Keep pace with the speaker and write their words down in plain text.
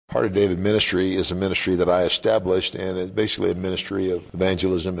Heart of David Ministry is a ministry that I established, and it's basically a ministry of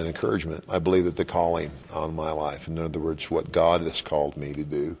evangelism and encouragement. I believe that the calling on my life, in other words, what God has called me to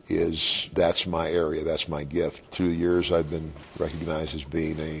do, that's my area, that's my gift. Through the years, I've been recognized as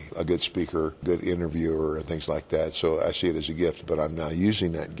being a good speaker, good interviewer, and things like that, so I see it as a gift, but I'm now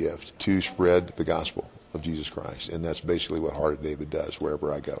using that gift to spread the gospel of Jesus Christ, and that's basically what Heart of David does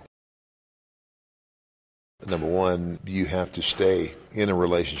wherever I go. Number one, you have to stay in a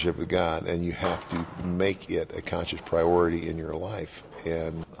relationship with God, and you have to make it a conscious priority in your life.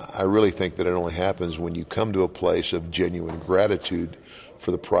 And I really think that it only happens when you come to a place of genuine gratitude for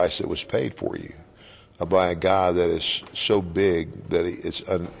the price that was paid for you by a God that is so big that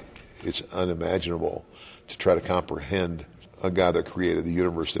it's unimaginable to try to comprehend a God that created the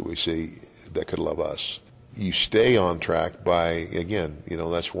universe that we see that could love us. You stay on track by, again,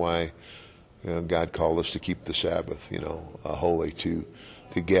 that's why God called us to keep the Sabbath, holy, to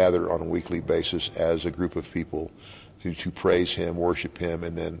gather on a weekly basis as a group of people to praise Him, worship Him,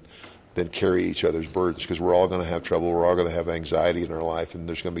 and then carry each other's burdens, because we're all going to have trouble, we're all going to have anxiety in our life, and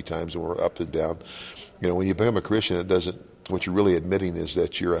there's going to be times when we're up and down. When you become a Christian, what you're really admitting is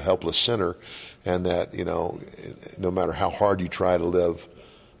that you're a helpless sinner, and that, no matter how hard you try to live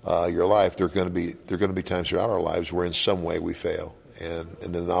your life, there are going to be times throughout our lives where in some way we fail. And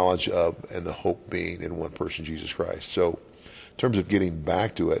the knowledge of and the hope being in one person, Jesus Christ. So in terms of getting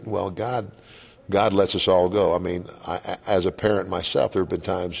back to it, well, God lets us all go. I mean, as a parent myself, there have been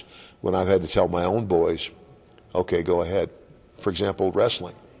times when I've had to tell my own boys, okay, go ahead. For example,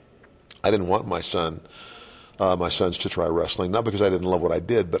 wrestling. I didn't want my sons to try wrestling, not because I didn't love what I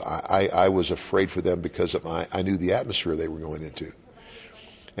did, but I was afraid for them because I knew the atmosphere they were going into.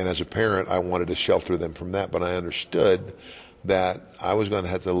 And as a parent, I wanted to shelter them from that, but I understood that I was going to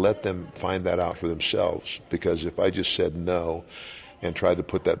have to let them find that out for themselves, because if I just said no and tried to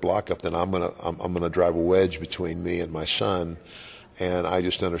put that block up, then I'm going to drive a wedge between me and my son. And I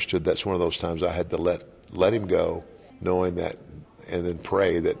just understood that's one of those times I had to let him go, knowing that, and then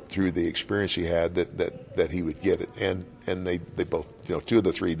pray that through the experience he had that he would get it. And they both, two of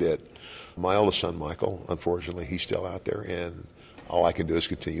the three did. My oldest son, Michael, unfortunately, he's still out there, and all I can do is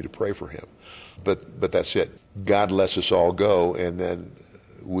continue to pray for him. But that's it. God lets us all go, and then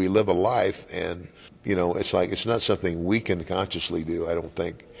we live a life, and, it's not something we can consciously do, I don't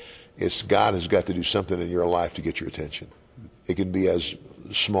think. God has got to do something in your life to get your attention. It can be as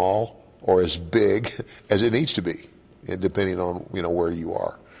small or as big as it needs to be, depending on, where you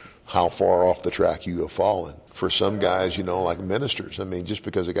are, how far off the track you have fallen. For some guys, like ministers, I mean, just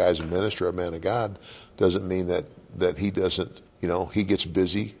because a guy's a minister, a man of God, doesn't mean that he doesn't, he gets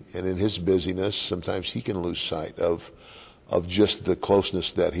busy, and in his busyness, sometimes he can lose sight of just the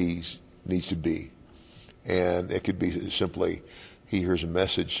closeness that he needs to be. And it could be simply he hears a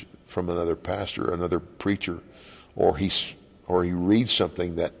message from another pastor, another preacher, or he reads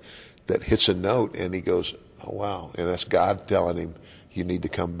something that hits a note, and he goes, oh, wow. And that's God telling him, you need to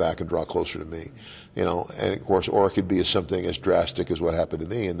come back and draw closer to me. And of course, or it could be something as drastic as what happened to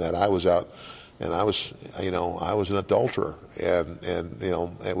me, in that I was out, and I was an adulterer, and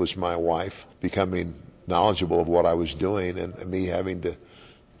it was my wife becoming knowledgeable of what I was doing, and me having to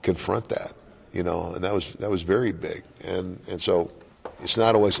confront that, and that was very big, and so it's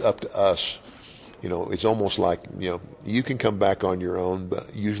not always up to us. It's almost like, you can come back on your own,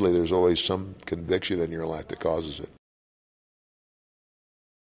 but usually there's always some conviction in your life that causes it.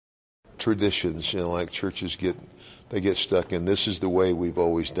 Traditions, like churches get stuck in, this is the way we've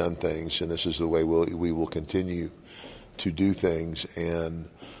always done things, and this is the way we will continue to do things. And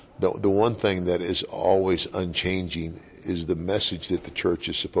the one thing that is always unchanging is the message that the church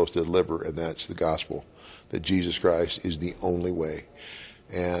is supposed to deliver, and that's the gospel, that Jesus Christ is the only way.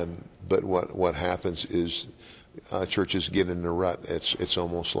 But what happens is churches get in a rut. It's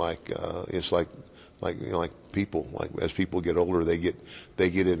almost like people. Like as people get older, they get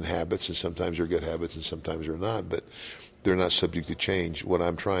in habits, and sometimes they're good habits, and sometimes they're not. But they're not subject to change. What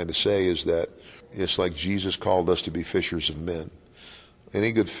I'm trying to say is that it's like Jesus called us to be fishers of men.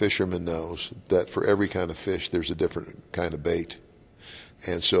 Any good fisherman knows that for every kind of fish, there's a different kind of bait.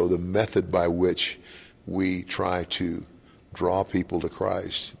 And so the method by which we try to draw people to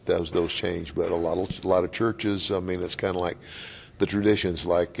Christ, those change. But a lot of churches, I mean, it's kind of like the traditions,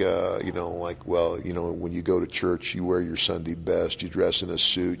 when you go to church, you wear your Sunday best, you dress in a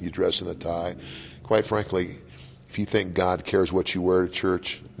suit, you dress in a tie. Quite frankly, if you think God cares what you wear to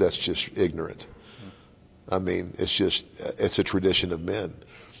church, that's just ignorant. I mean, it's a tradition of men.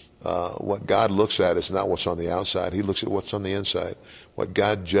 What God looks at is not what's on the outside. He looks at what's on the inside. What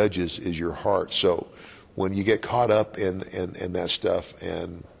God judges is your heart. So when you get caught up in that stuff,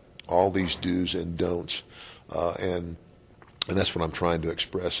 and all these do's and don'ts, and that's what I'm trying to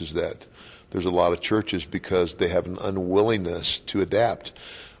express, is that there's a lot of churches, because they have an unwillingness to adapt.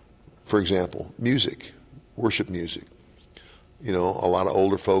 For example, music, worship music. You know, a lot of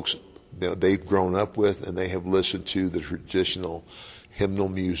older folks, they've grown up with and they have listened to the traditional hymnal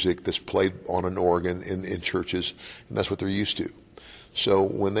music that's played on an organ in churches, and that's what they're used to. So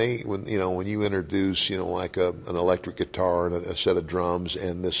when you introduce, like an electric guitar and a set of drums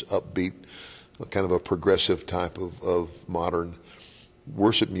and this upbeat, kind of a progressive type of modern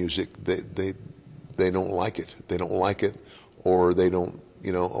worship music, they don't like it. They don't like it, or they don't,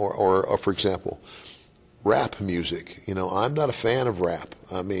 or for example, rap music. I'm not a fan of rap.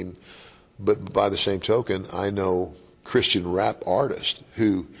 I mean, but by the same token, I know Christian rap artists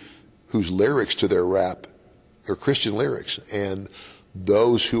whose lyrics to their rap are Christian lyrics, and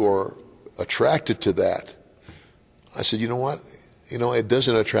those who are attracted to that, I said, you know what? It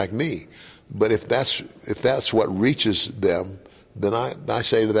doesn't attract me. But if that's what reaches them, then I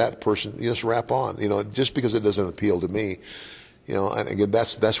say to that person, just rap on. Just because it doesn't appeal to me, and again,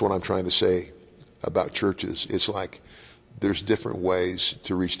 that's what I'm trying to say about churches. It's like there's different ways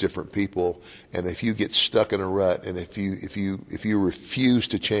to reach different people, and if you get stuck in a rut, and if you refuse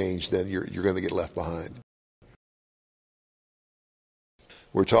to change, then you're going to get left behind.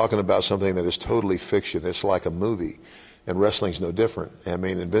 We're talking about something that is totally fiction. It's like a movie, and wrestling's no different. I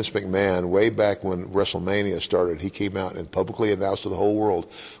mean, and Vince McMahon, way back when WrestleMania started, he came out and publicly announced to the whole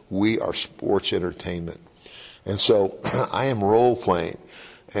world, we are sports entertainment. And so I am role playing.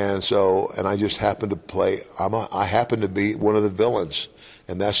 And I just happen to play, I happen to be one of the villains,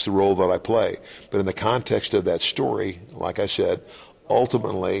 and that's the role that I play. But in the context of that story, like I said,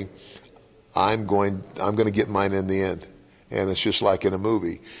 ultimately, I'm going to get mine in the end. And it's just like in a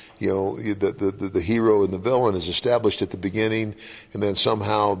movie, the hero and the villain is established at the beginning, and then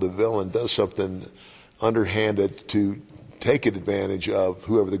somehow the villain does something underhanded to take advantage of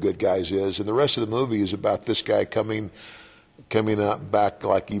whoever the good guys is, and the rest of the movie is about this guy coming up back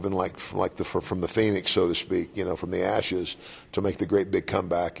from the phoenix, so to speak, from the ashes, to make the great big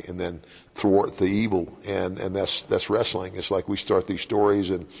comeback and then thwart the evil, and that's wrestling. It's like we start these stories,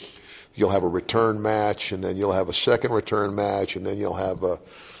 and you'll have a return match, and then you'll have a second return match, and then you'll have a,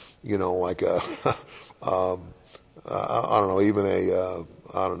 there's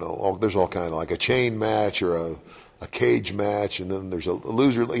all kind of like a chain match or a cage match, and then there's a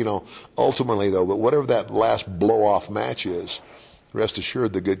loser, ultimately though, but whatever that last blow-off match is, rest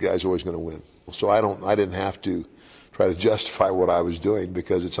assured the good guy's always going to win. So I didn't have to try to justify what I was doing,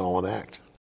 because it's all an act.